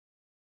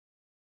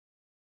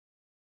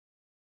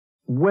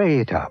Weigh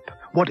it up.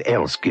 What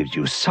else gives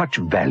you such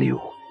value?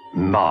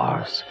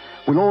 Mars,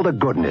 with all the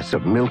goodness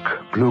of milk,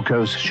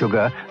 glucose,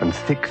 sugar, and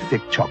thick,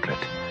 thick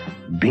chocolate.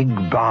 Big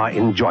bar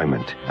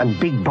enjoyment and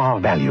big bar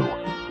value.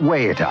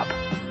 Weigh it up.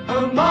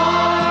 A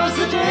Mars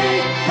a day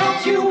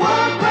helps you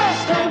work,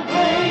 rest, and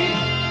play.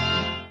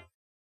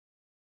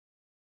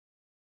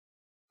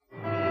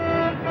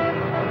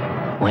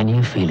 When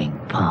you're feeling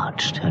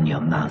parched and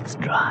your mouth's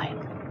dry,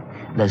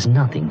 there's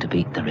nothing to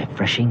beat the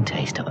refreshing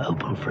taste of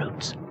Opal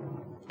fruits.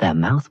 They're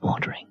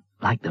mouth-watering,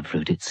 like the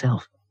fruit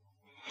itself,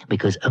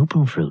 because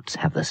Opal fruits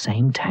have the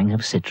same tang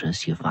of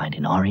citrus you find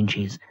in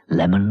oranges,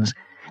 lemons,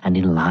 and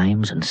in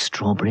limes and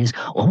strawberries,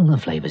 all the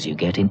flavors you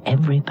get in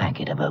every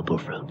packet of Opal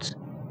fruits.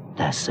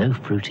 They're so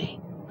fruity,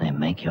 they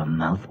make your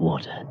mouth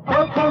water.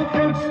 Opal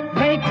fruits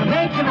made to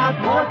make your mouth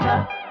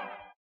water.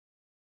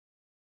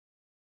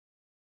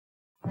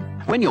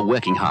 When you're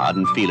working hard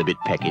and feel a bit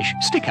peckish,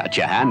 stick out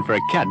your hand for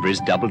a Cadbury's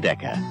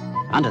double-decker.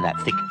 Under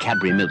that thick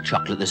Cadbury milk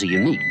chocolate, there's a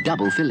unique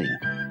double filling.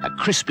 A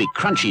crispy,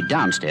 crunchy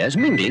downstairs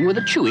mingling with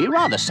a chewy,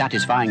 rather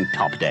satisfying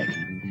top deck.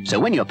 So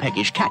when you're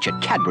peckish, catch a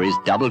Cadbury's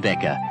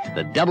double-decker,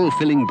 the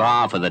double-filling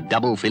bar for the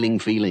double-filling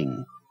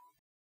feeling.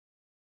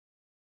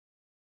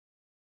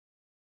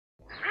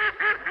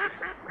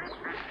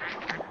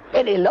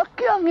 Any luck,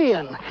 young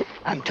Ian?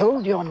 I'm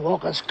told John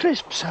Walker's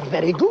crisps are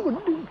very good.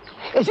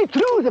 Is it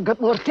true they've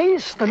got more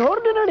taste than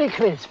ordinary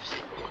crisps?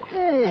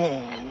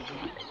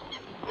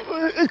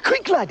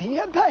 Quick, laddie,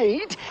 a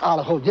bite.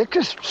 I'll hold your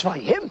crisps for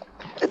you.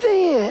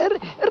 They're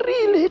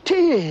really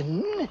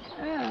thin.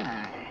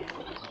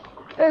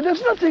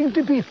 There's nothing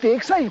to beat the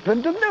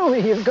excitement of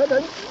knowing you've got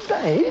a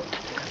bite.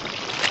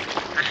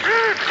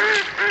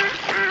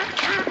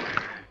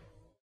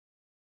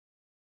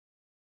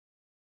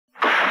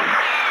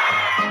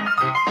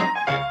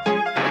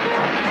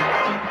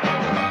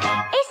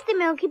 It's the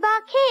Milky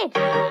Bar Kid.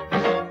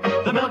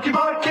 The Milky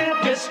Bar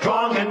Kid is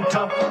strong and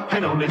tough,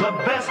 and only the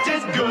best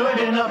is good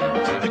enough.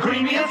 The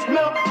creamiest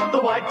milk, the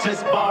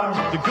whitest bar,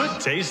 the good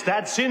taste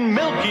that's in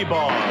Milky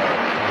Bar.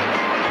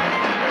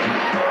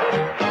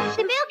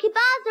 The Milky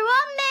Bars are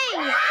on me.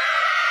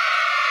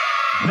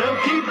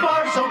 Milky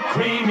Bar so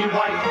creamy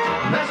white,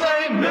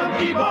 Nestle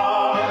Milky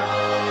Bar.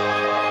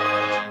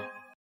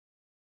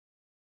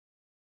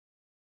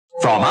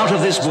 From out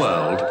of this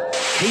world,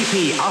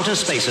 KP Outer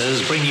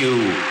Spacers bring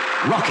you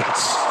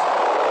rockets,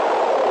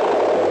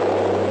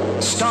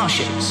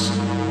 starships,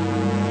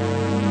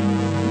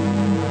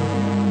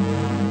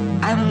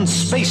 and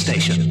space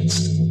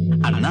stations.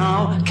 And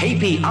now,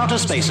 KP Outer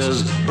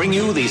Spacers bring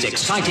you these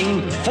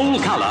exciting,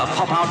 full-color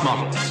pop-out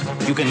models.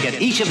 You can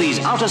get each of these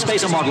Outer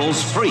Spacer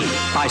models free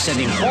by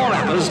sending 4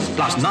 wrappers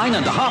plus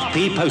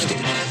 9.5p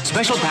postage.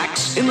 Special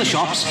packs in the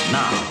shops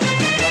now.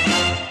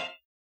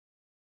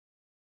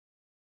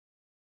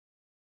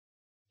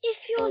 If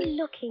you're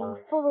looking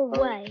for a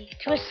way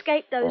to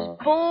escape those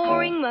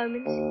boring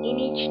moments in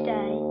each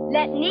day,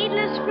 let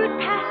needless fruit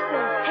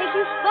pastilles take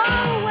you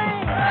far away.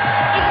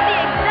 It's the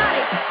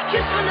exotic,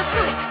 just from the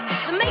fruit,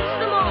 that makes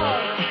them all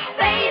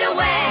fade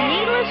away.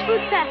 Needless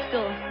fruit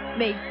pastilles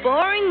make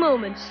boring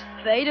moments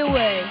fade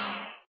away.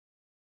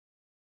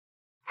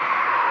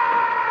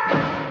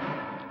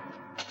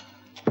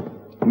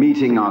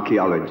 Meeting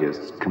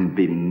archaeologists can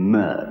be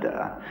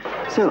murder.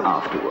 So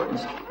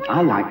afterwards,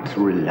 I like to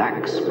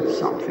relax with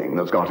something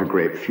that's got a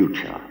great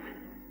future.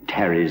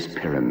 Terry's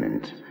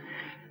Pyramint.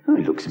 Oh,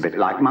 it looks a bit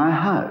like my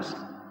house,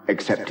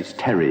 except it's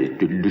Terry's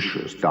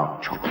delicious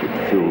dark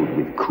chocolate filled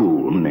with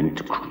cool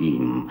mint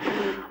cream.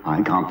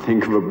 I can't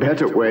think of a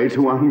better way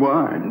to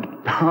unwind.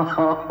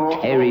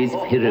 Terry's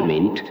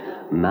Pyramint,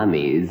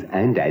 Mummy's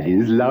and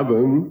Daddy's love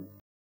 'em.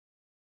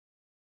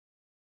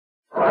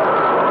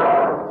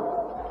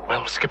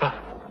 Well, Skipper,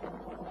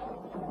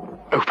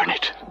 open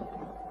it.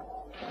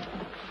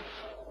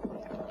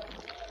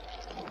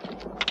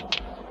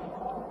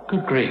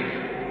 Good grief.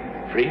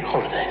 Free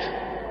holidays.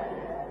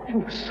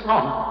 In the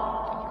sun.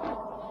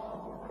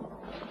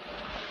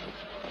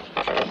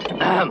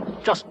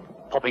 Just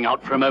popping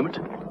out for a moment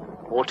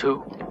or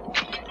two.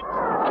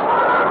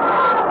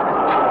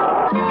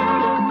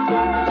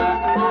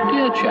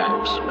 Dear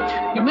chaps,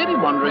 you may be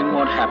wondering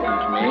what happened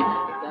to me.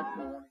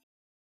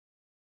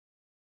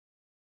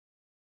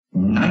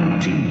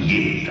 90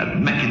 years of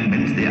making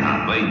mints the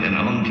hard way, then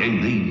along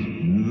came these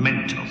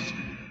Mentos.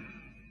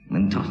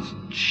 Mentos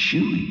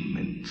Chewy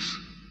mints.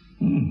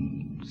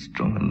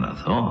 Stronger than I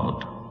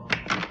thought.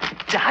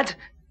 Dad,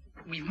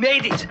 we've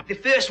made it! The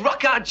first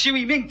rock-hard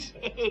Chewy mint!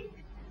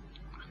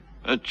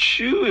 A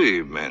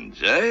Chewy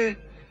mint, eh?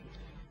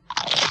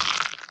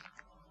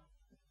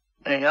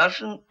 He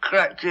hasn't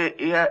cracked it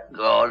yet,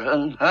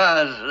 Gordon,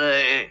 has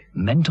he?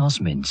 Mentos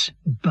mints.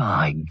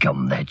 By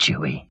gum, they're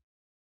chewy.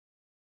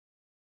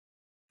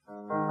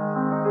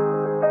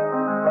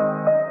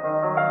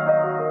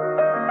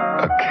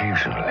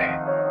 Occasionally,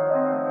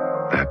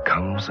 there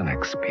comes an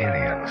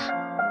experience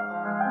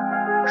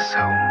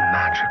so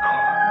magical.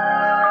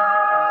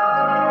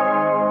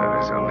 There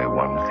is only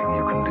one thing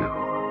you can do.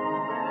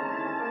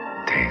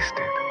 Taste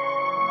it.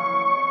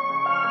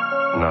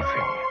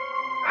 Nothing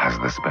has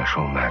the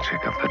special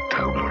magic of the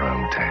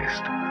Toblerone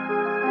taste.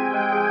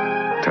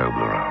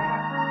 Toblerone.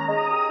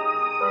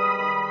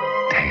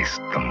 Taste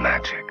the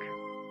magic.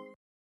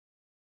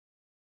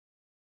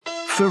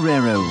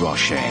 Ferrero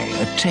Rocher,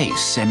 a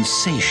taste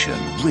sensation,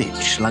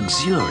 rich,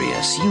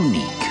 luxurious,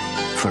 unique.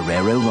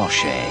 Ferrero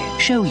Rocher,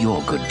 show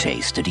your good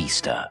taste at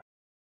Easter.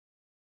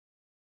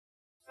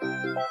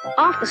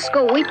 After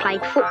school, we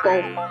played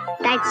football.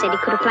 Dad said he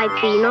could have played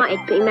for United,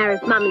 but he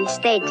married Mum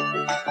instead.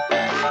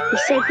 He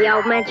said the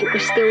old magic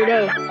was still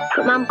there,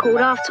 but Mum called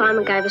half-time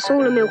and gave us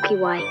all a Milky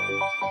Way.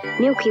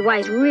 Milky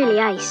Way's really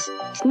ace.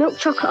 It's milk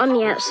chocolate on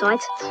the outside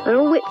and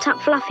all whipped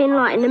up fluffy and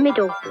light in the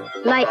middle.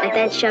 Later,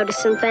 Dad showed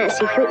us some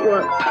fancy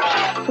footwork.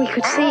 We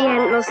could see he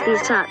hadn't lost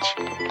his touch,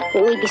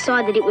 but we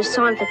decided it was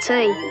time for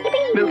tea.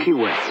 Milky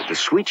Way, the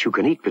sweets you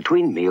can eat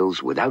between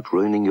meals without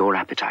ruining your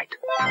appetite.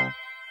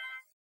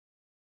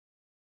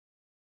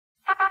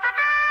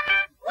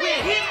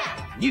 We're here!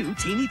 New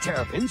teeny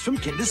Terrapins from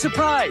Kinder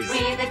Surprise.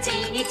 We're the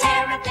teeny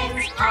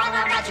Terrapins on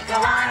our magical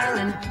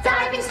island.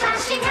 Diving,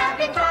 splashing,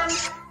 having fun.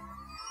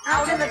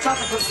 Out in the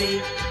tropical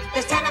sea,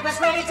 there's 10 of us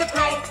ready to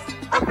play.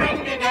 A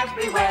friend in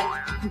every way.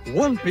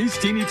 One-piece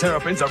teeny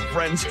Terrapins are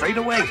friends straight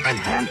away and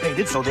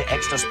hand-painted so they're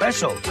extra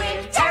special.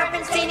 We're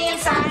Terrapins teeny in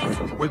size.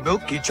 With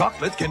Milky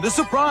Chocolate Kinder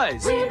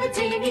Surprise. We're the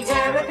teeny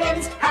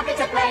Terrapins, happy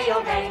to play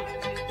all day.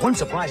 One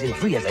surprise in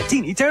 3 as a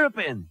teeny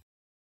Terrapin.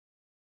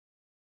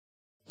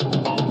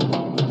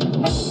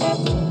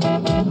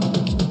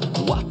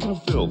 What can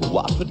fill the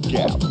Watford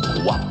gap?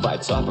 What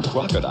bites off a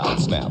crocodile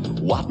snap?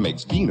 What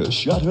makes Venus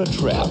shut her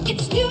trap?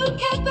 It's new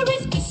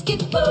Cadbury's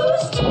Biscuit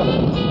Boost.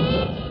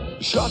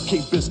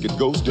 Shortcake biscuit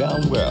goes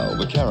down well.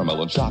 The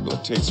caramel and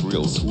chocolate tastes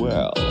real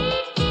swell.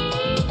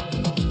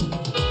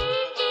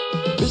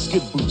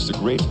 Biscuit Boost, a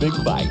great big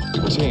bite.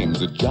 It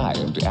tames a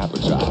giant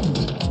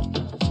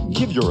appetite.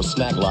 Give your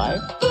snack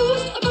life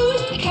Boost, a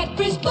boost,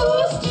 Cadbury's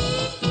Boost.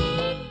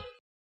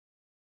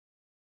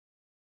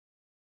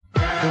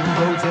 The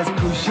road's as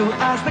crucial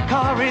as the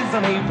car is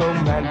on a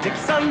romantic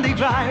Sunday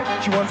drive.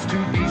 She wants to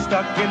be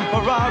stuck in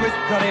Ferraris,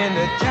 not in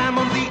a jam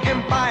on the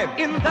M5.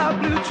 In the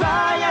blue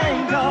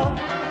triangle,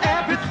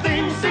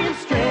 everything seems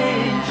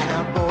strange. An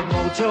outboard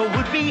motor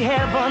would be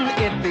heaven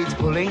if it's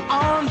pulling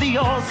on the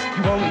oars.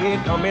 You won't hear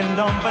coming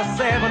number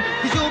 7,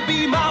 cause you'll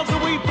be miles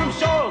away from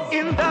shores.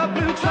 In the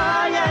blue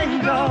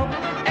triangle,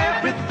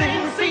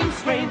 everything seems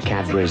strange.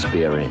 Cadbury's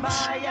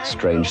Biarritz.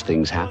 Strange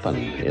things happen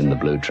in the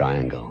blue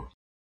triangle.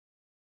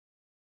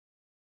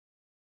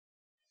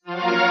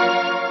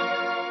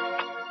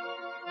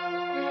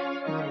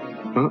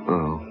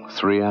 Uh-oh.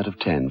 3 out of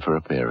 10 for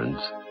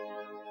appearance.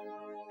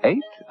 8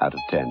 out of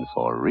 10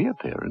 for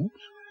reappearance.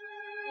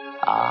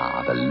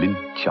 Ah, the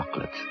Lindt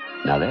chocolates.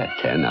 Now they're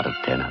 10 out of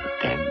 10 out of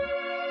 10.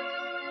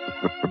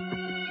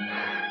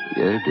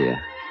 Oh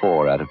dear.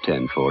 4 out of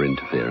 10 for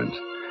interference.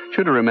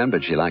 Should have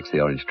remembered she likes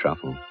the orange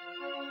truffle.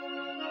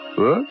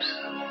 Whoops.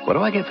 What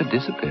do I get for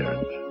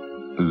disappearance?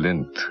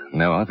 Lindt.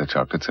 No other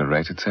chocolates are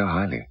rated so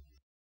highly.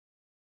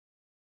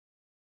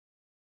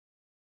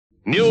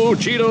 New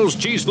Cheetos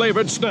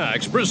cheese-flavored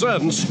snacks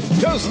presents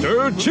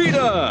Toaster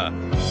Cheetah.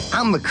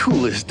 I'm the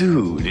coolest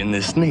dude in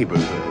this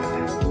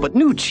neighborhood. But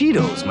new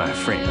Cheetos, my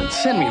friend,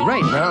 send me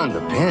right round the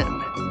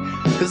bend.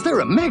 Cause they're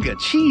a mega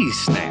cheese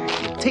snack.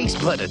 It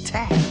tastes but a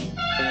tad.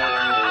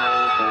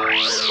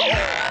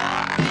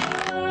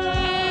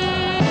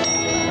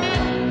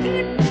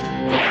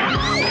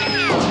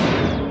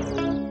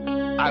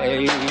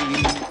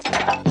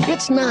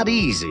 It's not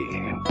easy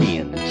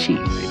being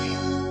cheesy.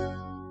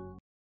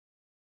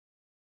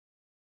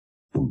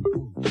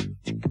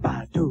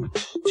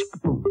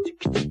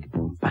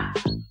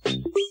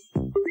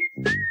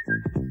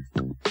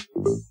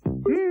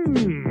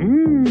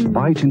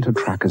 Bite into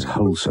Tracker's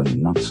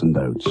wholesome nuts and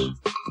oats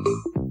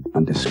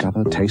and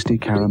discover tasty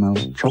caramel,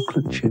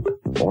 chocolate chip,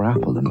 or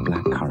apple and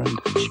blackcurrant.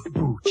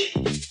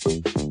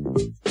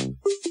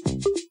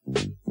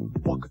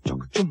 Bocka,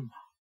 Chocka, Chumm.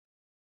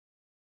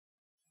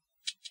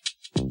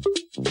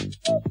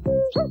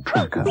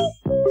 Tracker,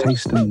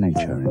 taste and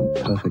nature in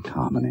perfect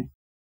harmony.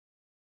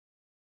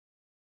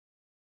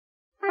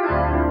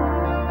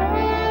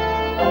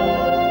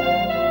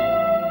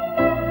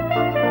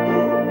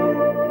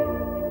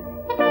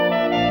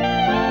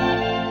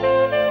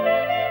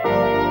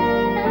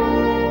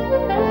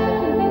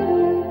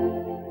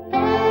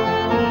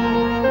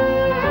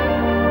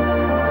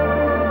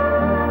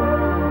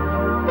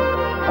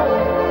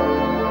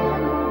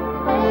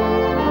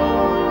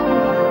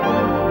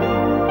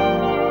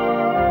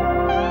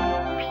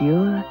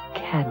 Pure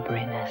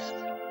Cadburyness.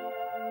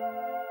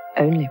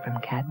 Only from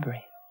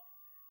Cadbury.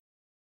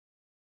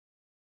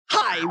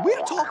 Hi,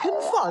 we're talking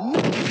fun.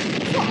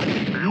 Fun?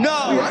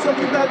 No! We're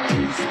talking about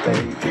juice,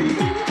 baby.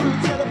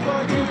 Fruit-tella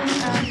for you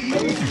and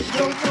me.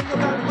 Don't talk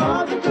about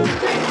all the good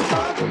things,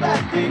 all the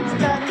bad things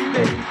that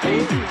may be.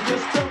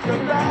 Just talk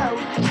about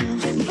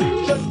juice.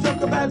 Just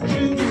talk about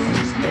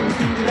juice.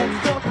 Let's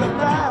talk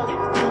about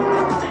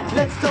juice.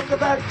 Let's talk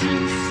about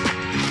juice.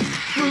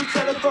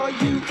 Fruit-tella for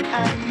you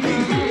and me.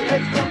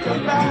 Let's talk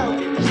about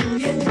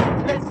juice.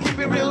 Let's keep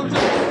it real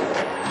loose.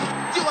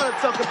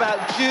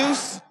 about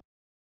juice.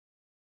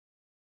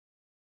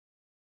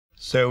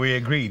 So we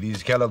agree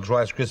these Kellogg's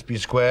Rice Krispie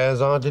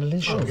Squares are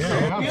delicious. Oh,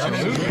 yeah,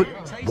 absolutely. But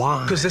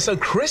why? Because they're so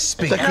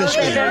crispy. They're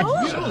crispy.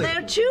 No,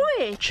 they're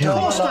chewy. Chewy. Of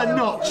course they're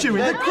not chewy.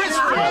 They're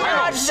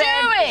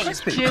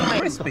crispy.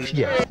 Chewy.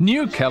 Yeah.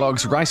 New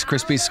Kellogg's Rice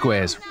Krispie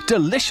Squares.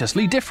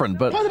 Deliciously different,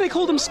 but... Why do they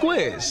call them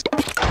squares?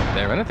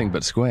 They're anything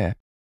but square.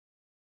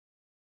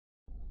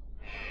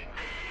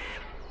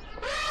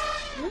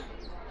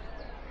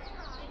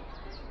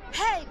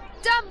 Hey,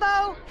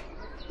 Dumbo.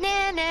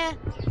 Nah, nah.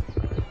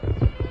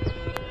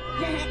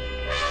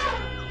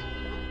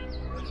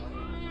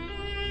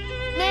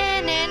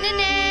 Na na na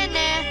na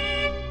na.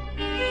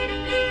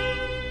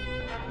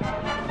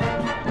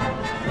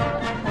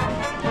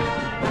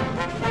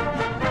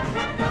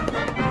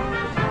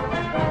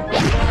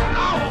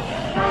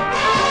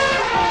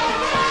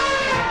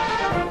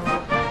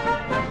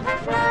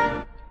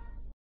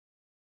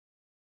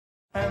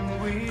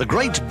 The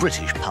great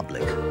British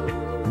public.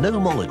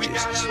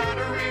 Nomologists.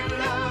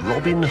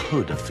 Robin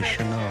Hood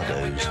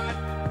aficionados.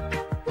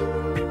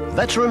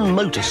 Veteran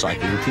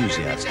motorcycle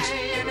enthusiasts.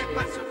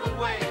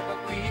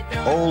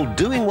 All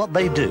doing what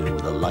they do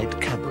with a light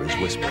Cadbury's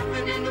whisper.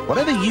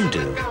 Whatever you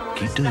do,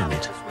 keep doing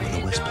it with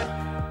a whisper.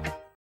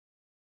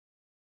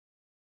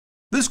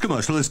 This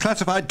commercial is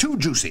classified too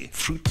juicy.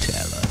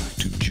 Fruit-tella,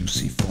 too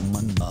juicy for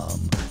my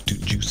mum, too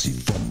juicy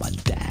for my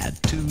dad,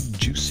 too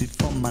juicy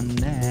for my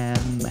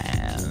man.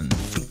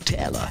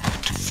 Fruit-tella,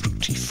 too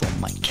fruity for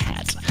my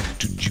cat,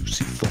 too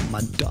juicy for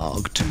my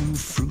dog, too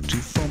fruity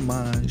for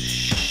my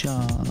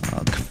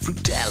shark.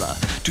 Fruit-tella,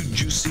 too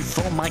juicy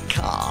for my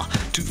car,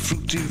 too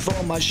fruity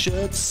for my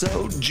shirt,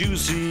 so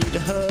juicy it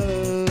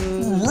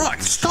hurts.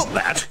 Right, stop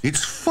that.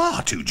 It's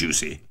far too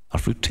juicy. Are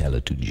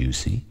Fruit-tella too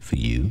juicy for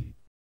you?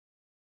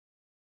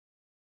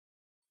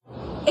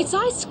 It's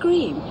ice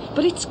cream,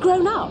 but it's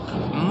grown up.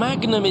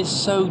 Magnum is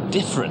so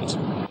different.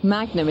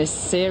 Magnum is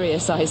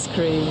serious ice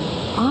cream.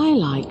 I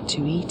like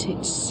to eat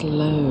it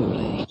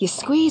slowly. You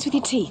squeeze with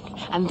your teeth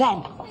and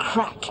then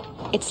crack.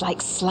 It's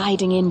like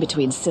sliding in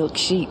between silk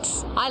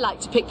sheets. I like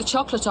to pick the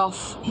chocolate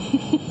off.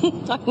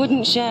 I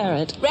wouldn't share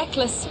it.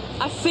 Reckless.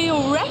 I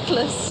feel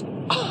reckless.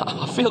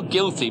 I feel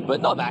guilty,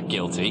 but not that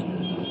guilty.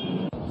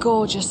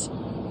 Gorgeous.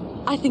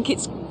 I think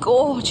it's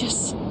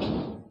gorgeous.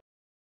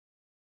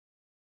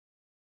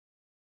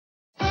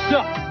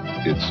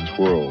 It's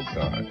Twirl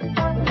time.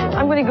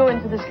 I'm going to go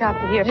into this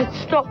cafe here to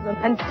stop them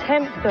and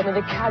tempt them with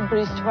the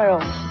Cadbury's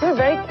Twirl. You're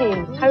very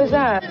keen. How's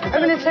that?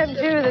 I'm going to tempt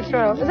you with the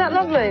Twirl. Is that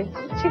lovely?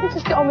 So you can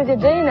just get on with your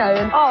day now.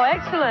 And, oh,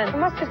 excellent. I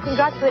must just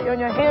congratulate you on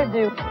your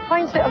hairdo.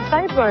 Fine set of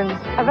sideburns.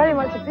 I very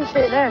much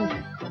appreciate them.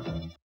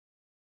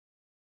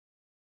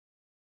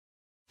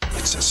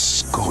 It's a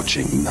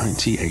scorching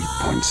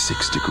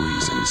 98.6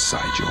 degrees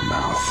inside your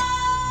mouth.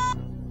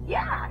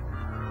 Yeah.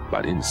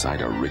 But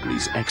inside a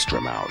Wrigley's Extra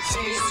mouth.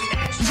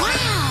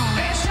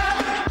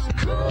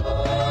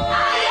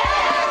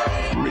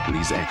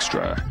 Wrigley's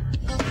Extra.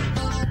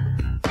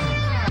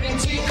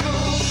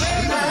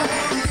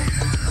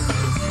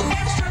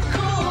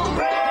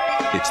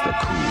 It's the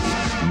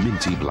cool,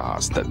 minty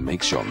blast that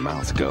makes your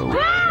mouth go.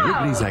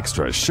 Wrigley's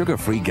Extra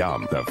sugar-free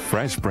gum, the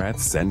fresh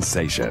breath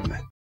sensation.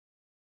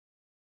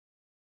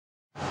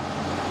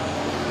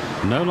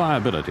 No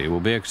liability will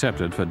be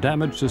accepted for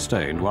damage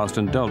sustained whilst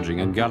indulging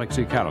in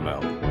Galaxy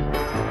Caramel.